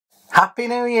Happy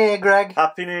New Year, Greg.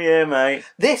 Happy New Year, mate.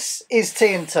 This is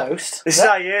Tea and Toast. This is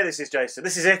our year, this is Jason.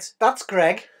 This is it. That's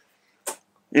Greg.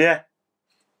 Yeah.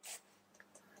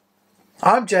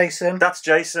 I'm Jason. That's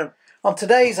Jason. On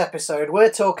today's episode, we're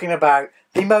talking about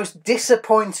the most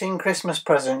disappointing Christmas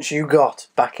presents you got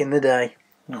back in the day.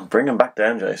 Oh, bring them back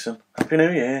down, Jason. Happy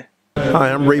New Year.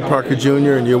 Hi, I'm Ray Parker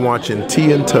Jr. and you're watching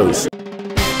Tea and Toast.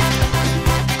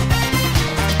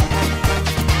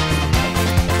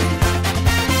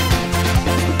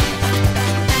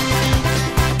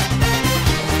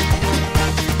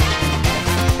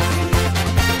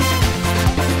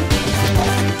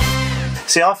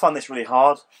 See, I find this really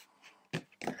hard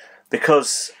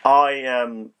because I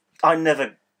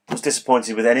never was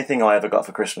disappointed with anything I ever got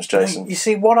for Christmas, Jason. You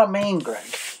see, what I mean, Greg,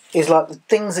 is like the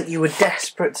things that you were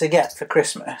desperate to get for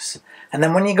Christmas, and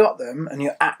then when you got them and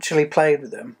you actually played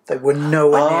with them, they were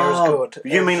nowhere near as good.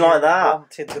 You as mean like that?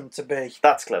 Wanted them to be.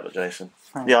 That's clever, Jason.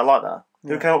 Yeah, I like that.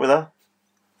 Who came up with that?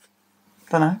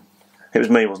 Don't know. It was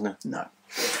me, wasn't it? No.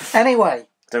 Anyway,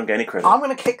 Don't get any credit. I'm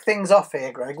going to kick things off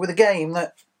here, Greg, with a game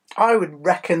that I would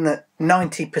reckon that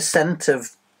 90%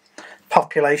 of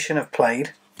population have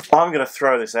played. I'm going to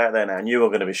throw this out there now, and you are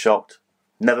going to be shocked.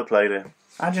 Never played it.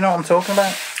 How do you know what I'm talking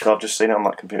about? I've just seen it on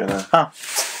that computer there. Oh.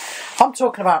 I'm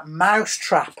talking about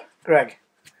Mousetrap, Greg.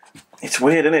 It's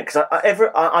weird, isn't it? Because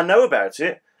I know about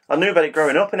it. I knew about it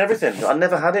growing up and everything. I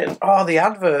never had it. Oh, the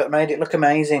advert made it look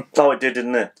amazing. Oh, it did,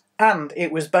 didn't it? And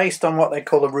it was based on what they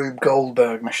call a Rube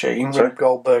Goldberg machine. Sorry? Rube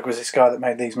Goldberg was this guy that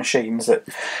made these machines that,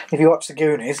 if you watch the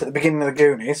Goonies, at the beginning of the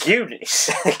Goonies... Goonies?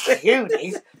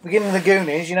 Goonies? Beginning of the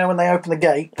Goonies, you know when they open the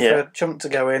gate for a chunk to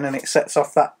go in and it sets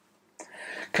off that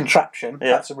contraption?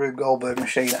 Yeah. That's a Rube Goldberg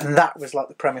machine. And that was like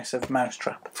the premise of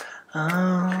Mousetrap.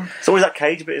 It's always that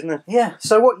cage bit, isn't it? Yeah,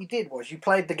 so what you did was you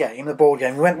played the game, the board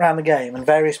game, you went around the game and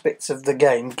various bits of the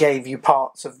game gave you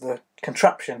parts of the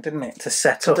contraption, didn't it, to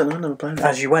set up I don't know, I never played it.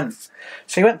 as you went.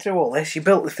 So you went through all this, you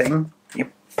built the thing,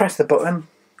 you pressed the button,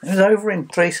 it was over in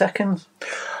 3 seconds.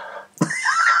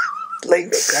 Leave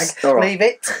it, Greg. All right. Leave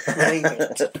it. Leave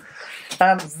it.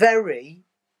 Very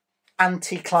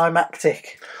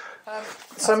anticlimactic.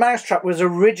 So Mousetrap was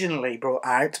originally brought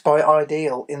out by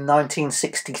Ideal in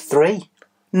 1963.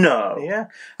 No. Yeah,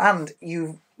 and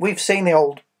we've seen the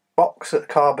old box at the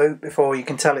car boot before. You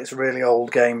can tell it's a really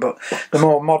old game, but the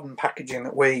more modern packaging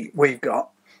that we've got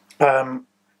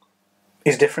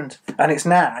is different, and it's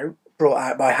now brought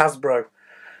out by Hasbro,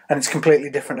 and it's completely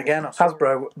different again.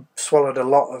 Hasbro swallowed a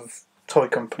lot of toy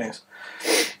companies.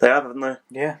 They have, haven't they?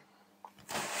 Yeah.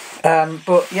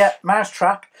 But yeah,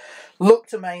 Mousetrap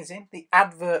looked amazing. The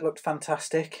advert looked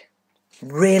fantastic.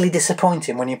 Really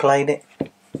disappointing when you played it.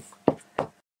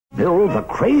 Build the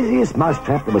craziest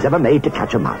mousetrap that was ever made to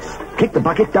catch a mouse. Kick the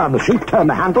bucket down the chute, turn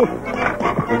the handle,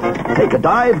 take a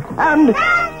dive, and...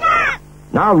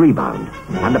 now rebound.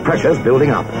 And the pressure's building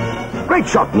up. Great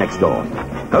shot next door.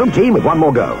 Home team with one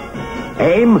more go.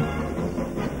 Aim.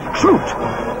 Shoot!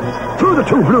 Through the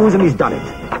two blues and he's done it.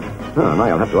 Oh, now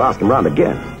I'll have to ask him round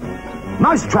again.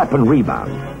 Mousetrap and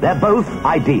rebound. They're both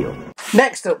ideal.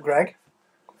 Next up, Greg,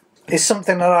 is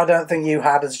something that I don't think you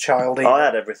had as a child either. I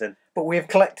had everything. But we've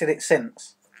collected it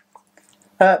since.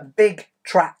 Big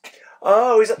Track.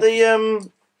 Oh, is that the,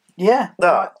 Yeah,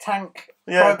 That? like tank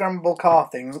programmable car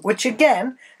thing, which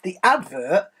again, the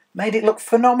advert made it look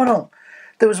phenomenal.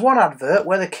 There was one advert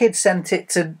where the kid sent it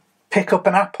to pick up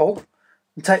an apple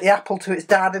and take the apple to its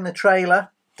dad in the trailer.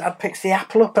 Dad picks the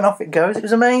apple up and off it goes. It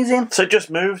was amazing. So it just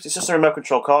moved? It's just a remote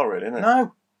control car, really, isn't it?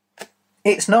 No,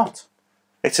 it's not.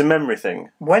 It's a memory thing.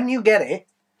 When you get it,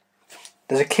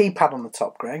 there's a keypad on the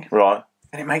top, Greg, Right.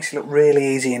 and it makes it look really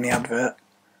easy in the advert.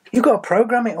 You've got to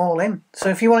program it all in. So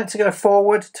if you want it to go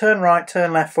forward, turn right,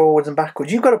 turn left, forwards and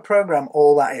backwards, you've got to program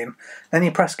all that in. Then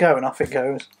you press go and off it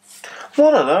goes.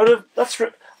 What a load of...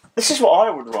 This is what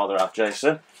I would rather have,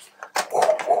 Jason.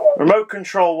 Remote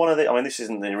control one of the... I mean, this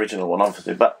isn't the original one,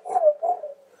 obviously, but...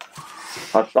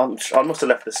 I must have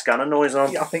left the scanner noise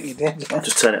on. Yeah, I think you did. Yeah.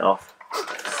 Just turn it off.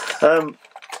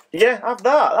 Yeah, have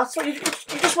that. That's what you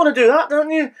just want to do that, don't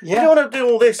you? Yeah. You don't want to do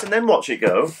all this and then watch it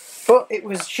go. But it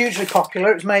was hugely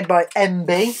popular. It was made by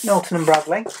MB, Milton and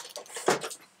Bradley.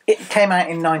 It came out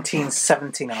in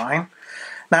 1979.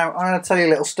 Now, I'm going to tell you a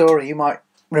little story. You might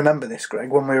remember this, Greg,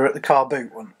 when we were at the car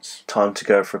boot once. Time to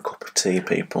go for a cup of tea,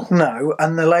 people. No,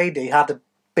 and the lady had a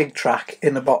Big Track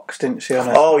in the box, didn't she? On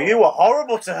her Oh, you were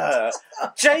horrible to her.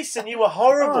 Jason, you were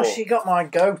horrible. Oh, she got my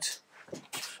goat.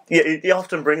 Yeah, he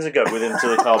often brings a goat with him to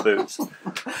the car boots.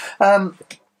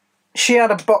 She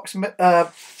had a box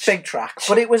Big Track,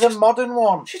 but it was a modern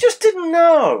one. She just didn't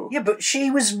know. Yeah, but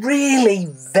she was really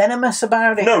venomous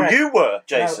about it. No, Greg. you were,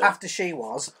 Jason. No, after she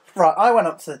was. Right, I went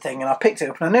up to the thing and I picked it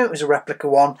up and I knew it was a replica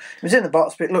one. It was in the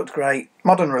box, but it looked great.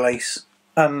 Modern release.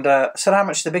 And said, how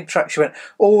much is the big track? She went,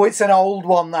 oh, it's an old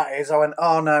one, that is. I went,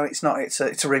 oh, no, it's not. It's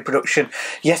a reproduction.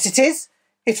 Yes, it is.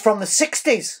 It's from the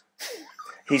 60s.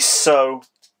 He's so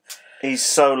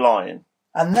lying.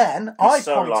 And then I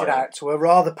pointed out to her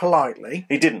rather politely.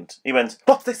 He didn't. He went,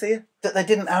 what's this here? That they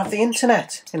didn't have the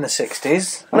internet in the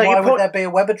 60s. No, Why would there be a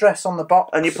web address on the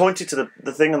box? And you pointed to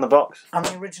the thing on the box. And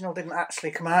the original didn't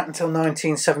actually come out until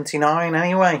 1979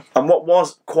 anyway. And what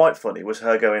was quite funny was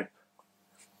her going...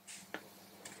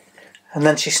 And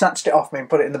then she snatched it off me and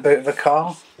put it in the boot of a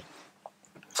car.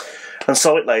 And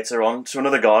sold it later on to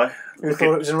another guy. Who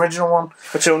thought it was an original one?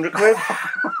 For 200 quid?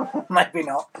 Maybe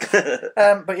not.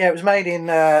 But yeah, it was made in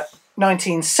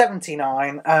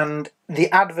 1979 and the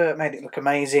advert made it look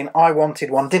amazing. I wanted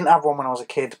one. Didn't have one when I was a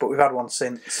kid, but we've had one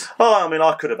since. Oh, I mean,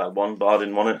 I could have had one, but I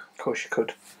didn't want it. Of course you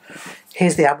could.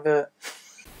 Here's the advert.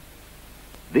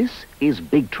 This is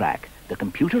Big Track, the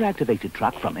computer-activated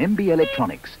truck from MB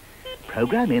Electronics.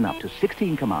 Program in up to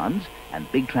 16 commands,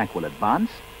 and Big Track will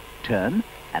advance, turn,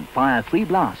 and fire 3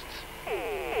 blasts.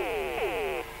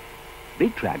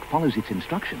 Big Track follows its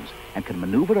instructions and can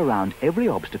maneuver around every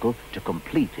obstacle to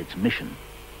complete its mission.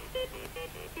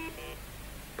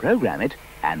 Program it,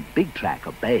 and Big Track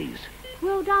obeys.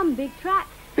 Well done, Big Track.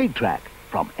 Big Track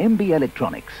from MB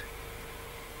Electronics.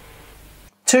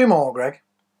 2 more, Greg.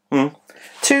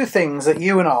 2 things that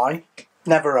you and I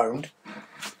never owned.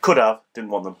 Could have, didn't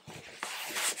want them.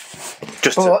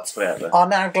 Just but to put it out there. are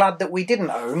now glad that we didn't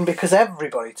own because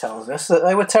everybody tells us that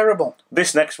they were terrible.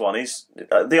 This next one is...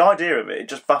 the idea of it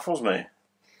just baffles me.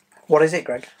 What is it,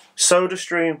 Greg?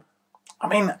 SodaStream. I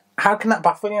mean, how can that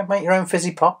baffle you? Make your own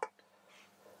fizzy pop?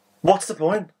 What's the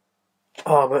point?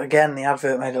 Oh, but again, the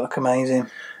advert made it look amazing.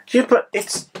 Yeah, but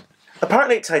it's...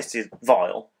 apparently it tasted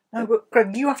vile. No, but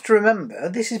Greg, you have to remember,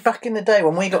 this is back in the day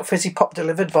when we got fizzy pop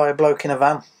delivered by a bloke in a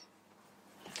van.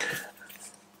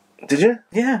 Did you?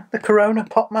 Yeah, the Corona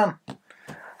Pop Man.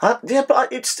 Yeah,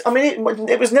 but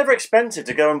it was never expensive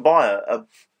to go and buy a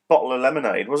bottle of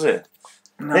lemonade, was it?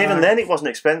 No. Even then, it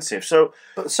wasn't expensive. So,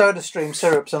 but SodaStream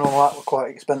syrups and all that were quite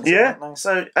expensive. Yeah. Weren't they?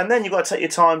 So, and then you've got to take your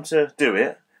time to do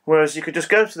it. Whereas you could just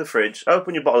go to the fridge,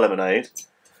 open your bottle of lemonade.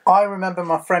 I remember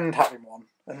my friend having one,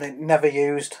 and they never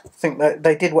used. I think that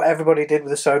they did what everybody did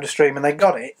with the SodaStream, and they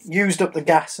got it, used up the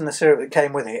gas and the syrup that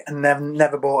came with it, and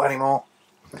never bought any more.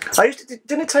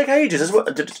 Didn't it take ages as well?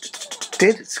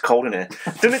 It's cold in here.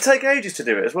 Didn't it take ages to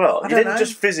do it as well? You didn't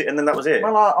just fizz it and then that was it?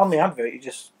 Well, on the advert, you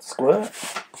just squirt.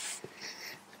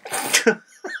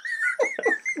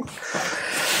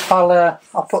 I'll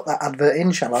put that advert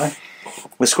in, shall I?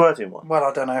 The squirting one? Well,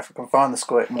 I don't know if I can find the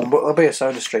squirting one, but there'll be a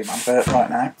SodaStream advert right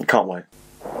now. Can't wait.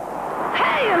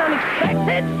 Hey, an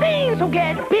unexpected scene, so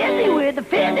get busy with the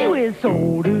fizzy with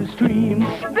SodaStream.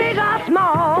 Big or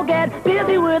small, get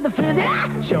busy with the fizzy,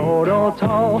 short or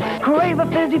tall. Crave a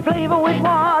fizzy flavor with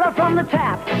water from the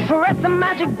tap. Press the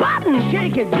magic button,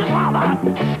 shake it just like that.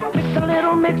 Mix a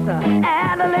little mixer,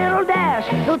 add a little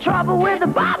dash. No trouble with the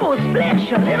bubbles,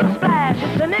 splish, a little splash.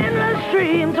 It's an endless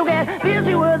stream, so get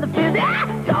busy with the fizzy,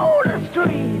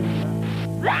 SodaStream.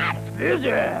 That's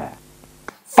fizzy.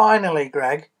 Finally,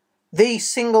 Greg. The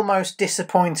single most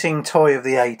disappointing toy of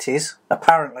the 80s,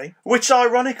 apparently. Which,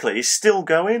 ironically, is still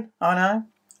going. I know.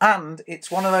 And it's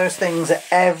one of those things that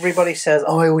everybody says,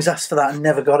 oh, I always asked for that and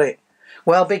never got it.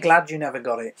 Well, be glad you never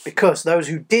got it, because those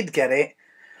who did get it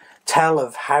tell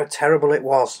of how terrible it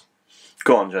was.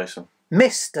 Go on, Jason.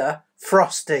 Mr.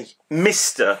 Frosty.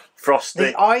 Mr. Frosty.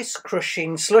 The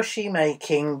ice-crushing,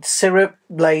 slushy-making,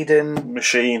 syrup-laden...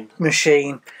 Machine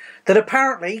that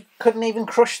apparently couldn't even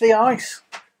crush the ice.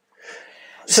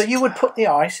 So you would put the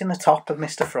ice in the top of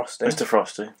Mr. Frosty. Mr.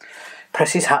 Frosty.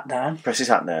 Press his hat down. Press his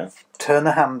hat down. Turn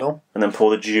the handle. And then pour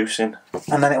the juice in.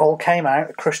 And then it all came out.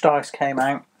 The crushed ice came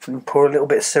out. And pour a little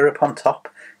bit of syrup on top.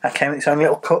 That came in its own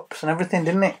little cups and everything,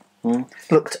 didn't it?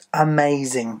 Looked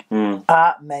amazing.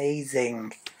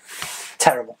 Amazing.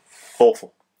 Terrible.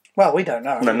 Awful. Well, we don't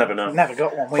know. No, never know. We've never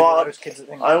got one. We were those kids that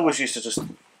think I always used to just...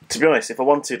 To be honest, if I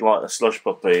wanted like a slush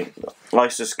puppy, I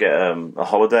used to just get a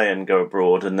holiday and go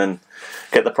abroad and then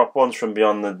get the proper ones from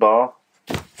beyond the bar.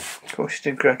 Of course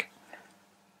you did, Greg.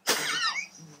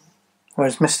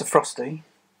 Whereas Mr. Frosty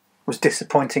was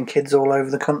disappointing kids all over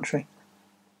the country.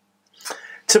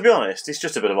 To be honest, it's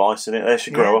just a bit of ice in it. They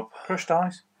should grow up. Crushed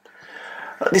ice.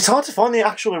 It's hard to find the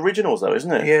actual originals though,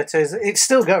 isn't it? Yeah, it is. It's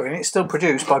still going. It's still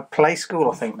produced by Play School,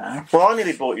 I think, now. Well, I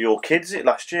nearly bought your kids it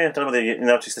last year. I don't know whether you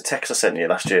noticed the text I sent you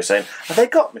last year saying, have they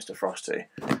got Mr. Frosty?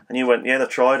 And you went, yeah, they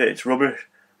tried it. It's rubbish.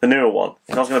 The newer one.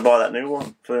 And I was going to buy that new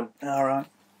one for them. All right.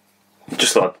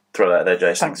 Just thought I'd throw that out there,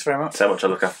 Jason. Thanks very much. So much I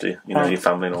look after you, you know, your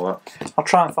family and all that. I'll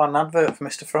try and find an advert for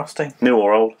Mr. Frosty. New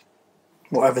or old?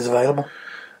 Whatever's available.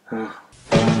 Mr.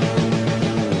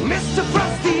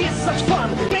 Frosty is such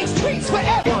fun, makes treats for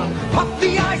everyone. Pop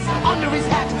the ice under his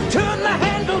hat, turn the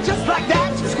handle just like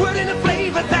that. Squirt in a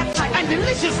flavor that's like, and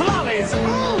delicious lollies.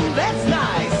 Mmm, that's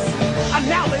nice. And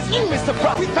now there's new Mr.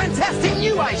 Frosty with fantastic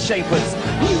new ice shapers.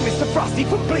 New Mr. Frosty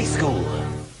from Play School.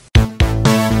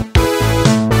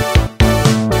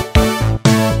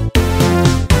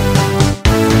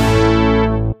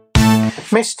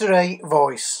 Mystery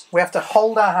voice. We have to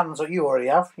hold our hands up. You already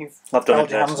have. You've I've done held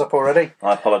it, your hands Jason. up already.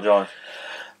 I apologise.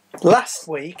 The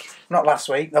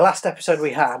last episode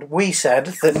we had, we said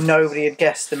that nobody had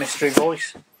guessed the mystery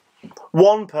voice.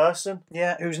 One person.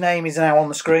 Yeah, whose name is now on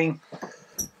the screen.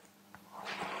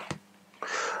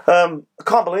 I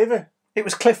can't believe it. It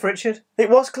was Cliff Richard. It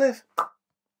was Cliff.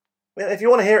 If you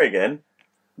want to hear it again,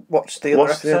 Watch the other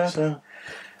watch the episode. episode.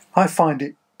 I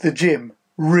find the gym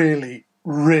really,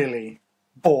 really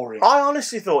boring. I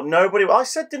honestly thought nobody... I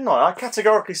said, didn't I? I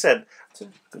categorically said...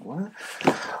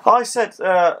 I said,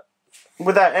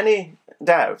 without any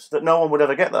doubt, that no one would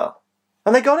ever get that.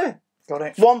 And they got it. Got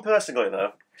it. One person got it,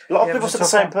 though. A lot of Yeah, people it was a said the tough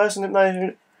same one. person, didn't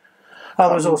they? Oh,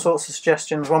 there was all sorts of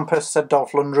suggestions. One person said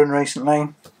Dolph Lundgren recently.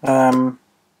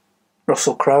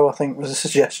 Russell Crowe, I think, was a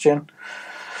suggestion.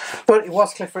 But it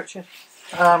was Cliff Richard.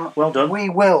 Well done. We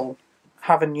will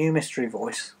have a new mystery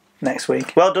voice next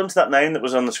week. Well done to that name that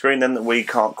was on the screen then that we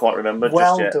can't quite remember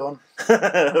Well just yet. done.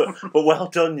 But well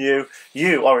done, you.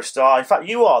 You are a star. In fact,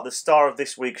 you are the star of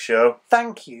this week's show.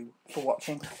 Thank you for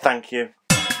watching. Thank you.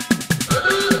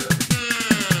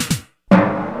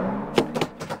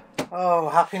 Oh,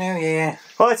 Happy New Year.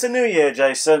 Well, it's a new year,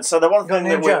 Jason, so the one Got thing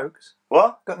new that jokes?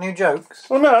 What? Got new jokes?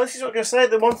 Well, no, this is what I'm going to say.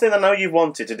 The one thing I know you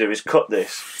wanted to do is cut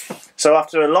this. So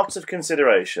after a lot of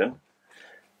consideration,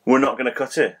 we're not going to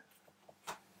cut it.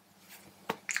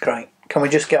 Great. Can we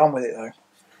just get on with it, though?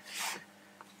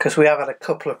 Because we have had a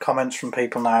couple of comments from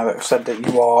people now that have said that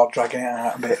you are dragging it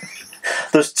out a bit.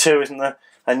 There's two, isn't there?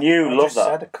 And you I love just that.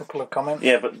 said a couple of comments.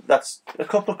 Yeah, but that's... A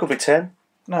couple could be 10.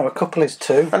 No, a couple is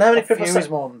 2. And how many a people few say... is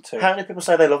more than 2. How many people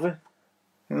say they love it?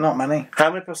 Not many. How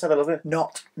many people say they love it?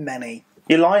 Not many.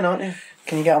 You're lying, aren't you?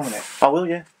 Can you get on with it? I will,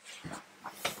 yeah.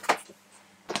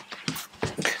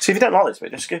 See, if you don't like this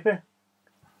bit, just skip it.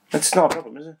 It's not a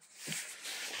problem, is it?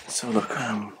 Let's have a look.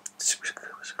 I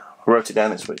wrote it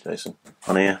down this week, Jason,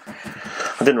 on here.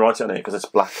 I didn't write it on here because it's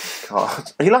black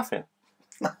card. Are you laughing?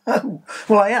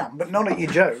 Well, I am, but not at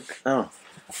your joke. Oh.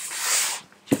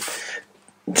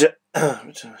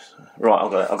 Right,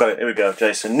 I've got it. Here we go,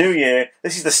 Jason. New year.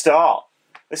 This is the start.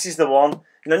 This is the one.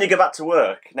 And then you go back to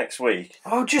work next week.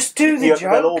 Oh, just do the joke.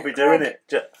 They'll all be doing it.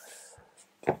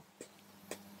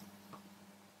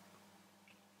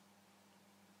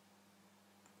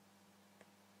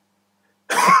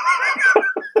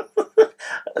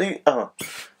 Oh.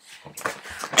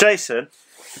 Jason,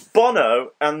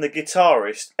 Bono and the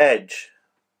guitarist Edge.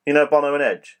 You know Bono and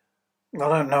Edge? I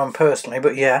don't know him personally,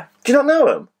 but yeah. Do you not know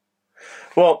them?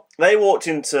 Well, they walked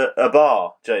into a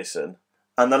bar, Jason,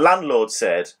 and the landlord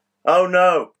said, "Oh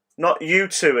no, not you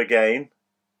two again."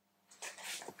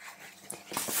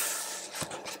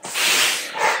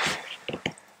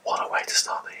 What a way to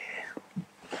start the year.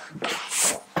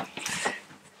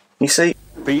 You see,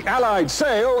 The Allied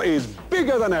sale is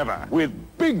bigger than ever with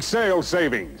big sale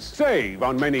savings. Save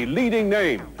on many leading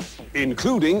names,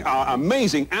 including our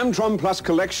amazing Antron Plus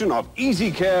collection of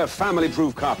Easy Care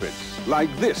family-proof carpets, like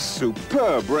this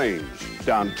superb range.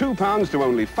 Down £2 to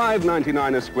only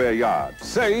 $5.99 a square yard.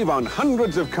 Save on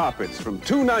hundreds of carpets from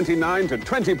 $2.99 to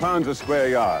 £20 a square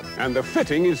yard. And the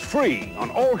fitting is free on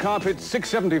all carpets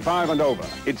 $6.75 and over.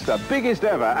 It's the biggest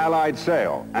ever Allied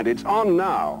sale, and it's on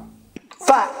now.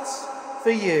 Facts for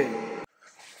you.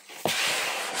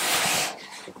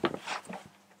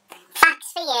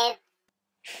 Facts for you.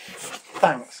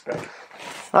 Thanks, Greg.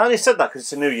 I only said that because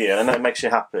it's a new year and that makes you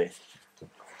happy.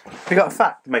 You got a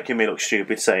fact? Making me look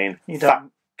stupid saying You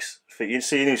don't. facts for you.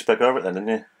 See, you spoke over it then, didn't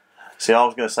you? See, I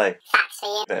was going to say Facts for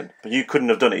you. then, but you couldn't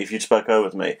have done it if you'd spoke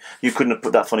over me. You couldn't have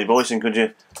put that funny voice in, could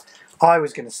you? I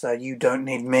was going to say you don't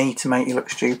need me to make you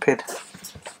look stupid.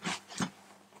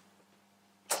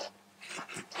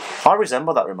 I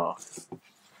resemble that remark.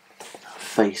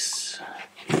 Face.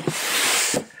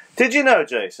 Did you know,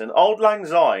 Jason, Old Lang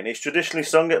Syne is traditionally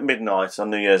sung at midnight on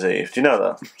New Year's Eve? Do you know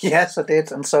that? Yes, I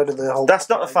did, and so did the whole... That's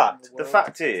not the fact. The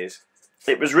fact is,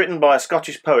 it was written by a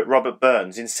Scottish poet, Robert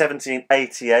Burns, in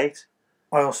 1788.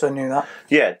 I also knew that.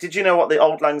 Yeah, did you know what the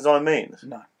Old Lang Syne means?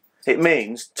 No. It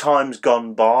means time's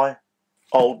gone by.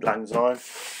 Old Lang Syne.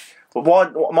 But why?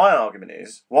 What my argument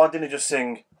is, why didn't he just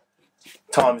sing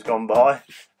 "Time's Gone By"?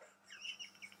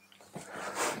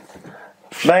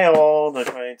 May old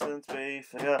acquaintance be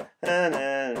forgot.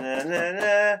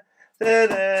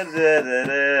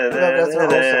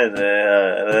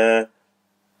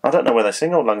 I don't know where they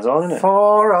sing Old Lang Syne, innit?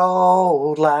 For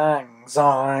Old Lang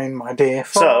Syne, my dear.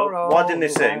 So why didn't he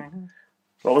sing?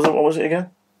 What was it again?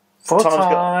 For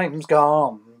time's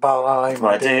gone by,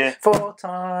 my dear. For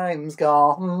time's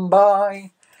gone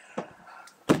by.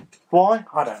 Why?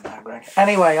 I don't know, Greg.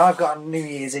 Anyway, I've got a New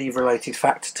Year's Eve related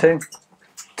fact too.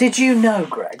 Did you know,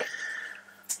 Greg,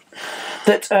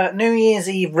 that New Year's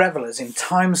Eve revellers in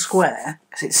Times Square,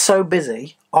 because it's so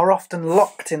busy, are often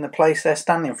locked in the place they're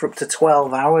standing for up to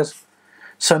 12 hours.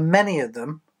 So many of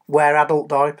them wear adult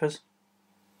diapers,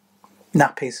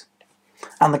 nappies,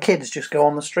 and the kids just go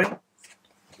on the street.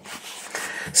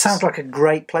 Sounds like a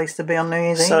great place to be on New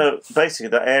Year's Eve. So basically,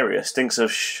 that area stinks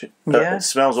of Yeah. It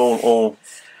smells all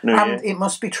New Year. And it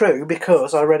must be true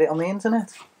because I read it on the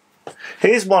internet.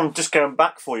 Here's one just going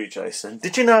back for you, Jason.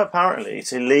 Did you know apparently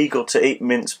it's illegal to eat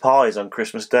mince pies on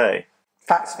Christmas Day?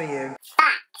 Facts for you.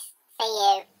 Facts for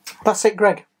you. That's it,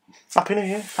 Greg. Happy New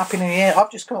Year. Happy New Year.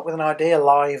 I've just come up with an idea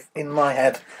live in my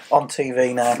head on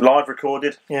TV now. Live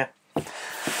recorded. Yeah.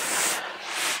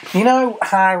 You know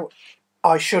how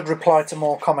I should reply to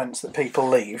more comments that people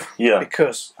leave? Yeah.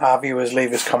 Because our viewers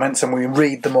leave us comments and we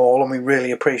read them all and we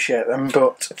really appreciate them,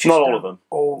 but... just Not all of them.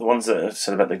 all- The ones that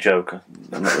said about the joke,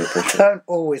 I'm not really I appreciating. don't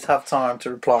always have time to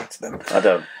reply to them. I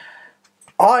don't.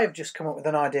 I've just come up with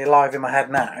an idea live in my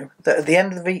head now that at the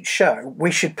end of each show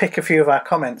we should pick a few of our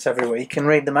comments every week and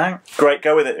read them out. Great,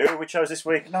 go with it. Who have we chose this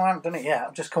week? No, I haven't done it yet.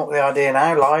 I've just come up with the idea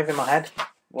now live in my head.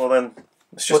 Well then,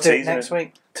 it's We'll just do it teasing. next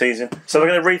week. Teasing. So we're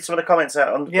going to read some of the comments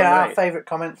out on Yeah, our the favourite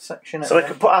comment section. At So we the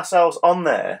can end. put ourselves on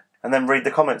there and then read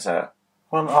the comments out.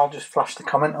 Well, I'll just flash the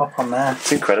comment up on there.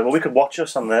 It's incredible. We could watch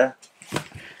us on there.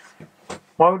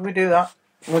 Why would we do that?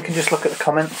 We can just look at the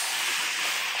comments.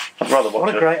 I'd rather watch What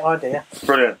it. a great idea.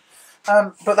 Brilliant.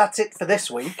 But that's it for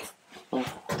this week.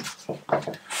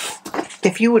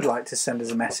 If you would like to send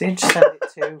us a message, send it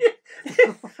to...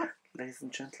 Ladies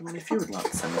and gentlemen, if you would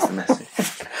like to send us a message.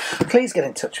 Please get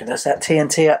in touch with us at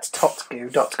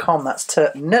tnt@totgu.com. That's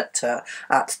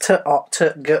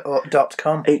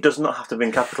tnut@totgu.com. It does not have to be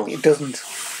in capitals. It doesn't.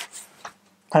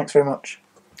 Thanks very much.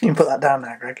 You can put that down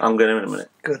now, Greg. I'm going in a minute.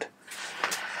 Good.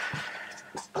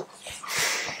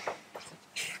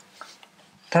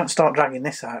 Don't start dragging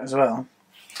this out as well.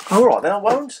 All right, then I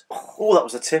won't. Oh, that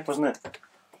was a tip, wasn't it?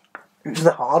 It was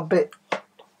the hard bit.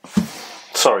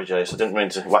 Sorry, Jace. I didn't mean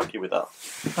to whack you with that.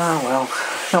 Oh well,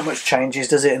 not much changes,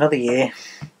 does it? Another year.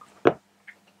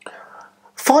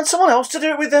 Find someone else to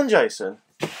do it with then, Jason.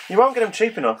 You won't get them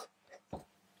cheap enough.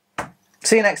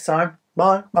 See you next time.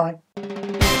 Bye. Bye.